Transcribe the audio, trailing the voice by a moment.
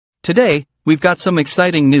Today, we've got some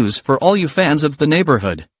exciting news for all you fans of The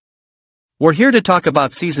Neighborhood. We're here to talk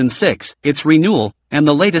about Season 6, its renewal, and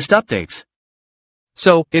the latest updates.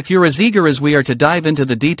 So, if you're as eager as we are to dive into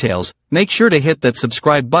the details, make sure to hit that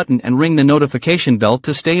subscribe button and ring the notification bell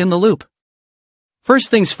to stay in the loop.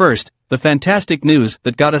 First things first, the fantastic news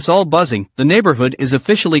that got us all buzzing: The Neighborhood is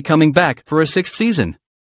officially coming back for a 6th season.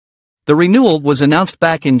 The renewal was announced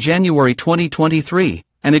back in January 2023,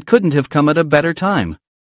 and it couldn't have come at a better time.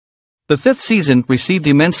 The 5th season received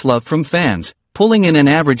immense love from fans, pulling in an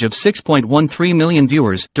average of 6.13 million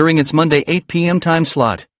viewers during its Monday 8 p.m. time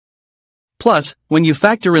slot. Plus, when you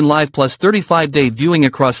factor in live plus 35-day viewing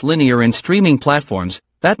across linear and streaming platforms,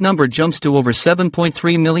 that number jumps to over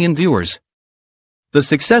 7.3 million viewers. The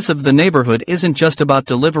success of The Neighborhood isn't just about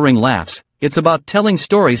delivering laughs, it's about telling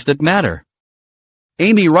stories that matter.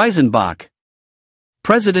 Amy Reisenbach,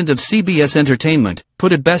 president of CBS Entertainment,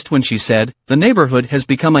 put it best when she said, "The Neighborhood has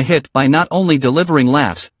become a hit by not only delivering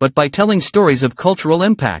laughs but by telling stories of cultural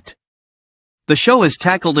impact." The show has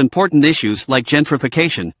tackled important issues like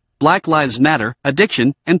gentrification, Black Lives Matter,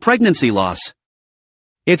 addiction, and pregnancy loss.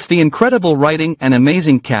 It's the incredible writing and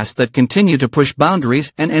amazing cast that continue to push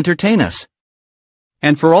boundaries and entertain us.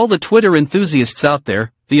 And for all the Twitter enthusiasts out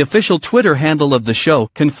there, the official Twitter handle of the show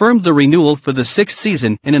confirmed the renewal for the 6th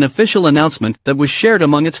season in an official announcement that was shared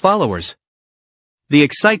among its followers. The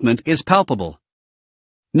excitement is palpable.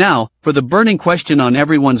 Now, for the burning question on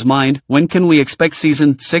everyone's mind: when can we expect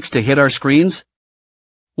Season 6 to hit our screens?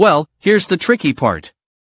 Well, here's the tricky part.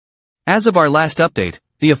 As of our last update,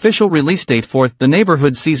 the official release date for The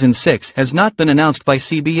Neighborhood Season 6 has not been announced by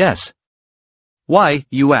CBS. Why,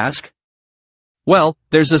 you ask? Well,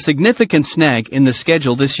 there's a significant snag in the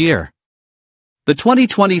schedule this year. The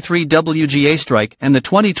 2023 WGA strike and the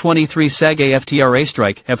 2023 SAG-AFTRA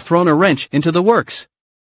strike have thrown a wrench into the works.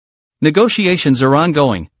 Negotiations are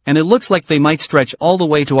ongoing, and it looks like they might stretch all the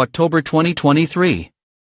way to October 2023.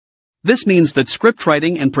 This means that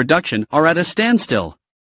scriptwriting and production are at a standstill.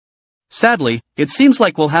 Sadly, it seems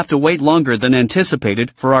like we'll have to wait longer than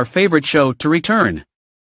anticipated for our favorite show to return.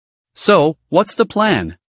 So, what's the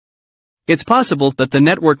plan? It's possible that the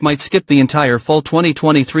network might skip the entire fall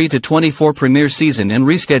 2023-24 premiere season and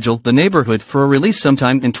reschedule The Neighborhood for a release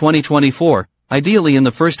sometime in 2024, ideally in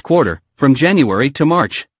the first quarter, from January to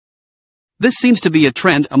March. This seems to be a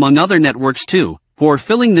trend among other networks too, who are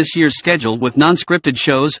filling this year's schedule with non-scripted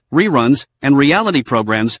shows, reruns, and reality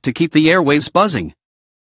programs to keep the airwaves buzzing.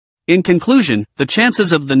 In conclusion, the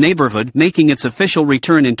chances of The Neighborhood making its official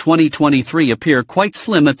return in 2023 appear quite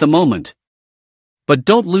slim at the moment. But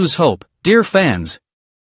don't lose hope, dear fans.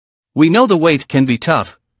 We know the wait can be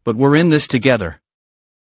tough, but we're in this together.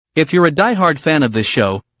 If you're a diehard fan of this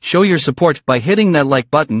show, show your support by hitting that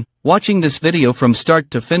like button, watching this video from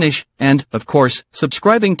start to finish, and, of course,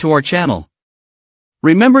 subscribing to our channel.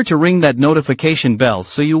 Remember to ring that notification bell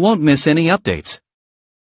so you won't miss any updates.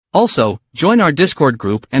 Also, join our Discord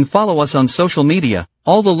group and follow us on social media.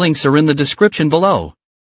 All the links are in the description below.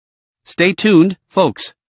 Stay tuned,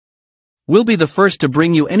 folks. We'll be the first to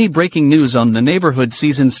bring you any breaking news on The Neighborhood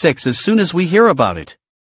Season 6 as soon as we hear about it.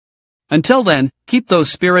 Until then, keep those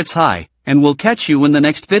spirits high, and we'll catch you in the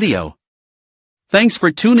next video. Thanks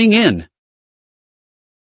for tuning in.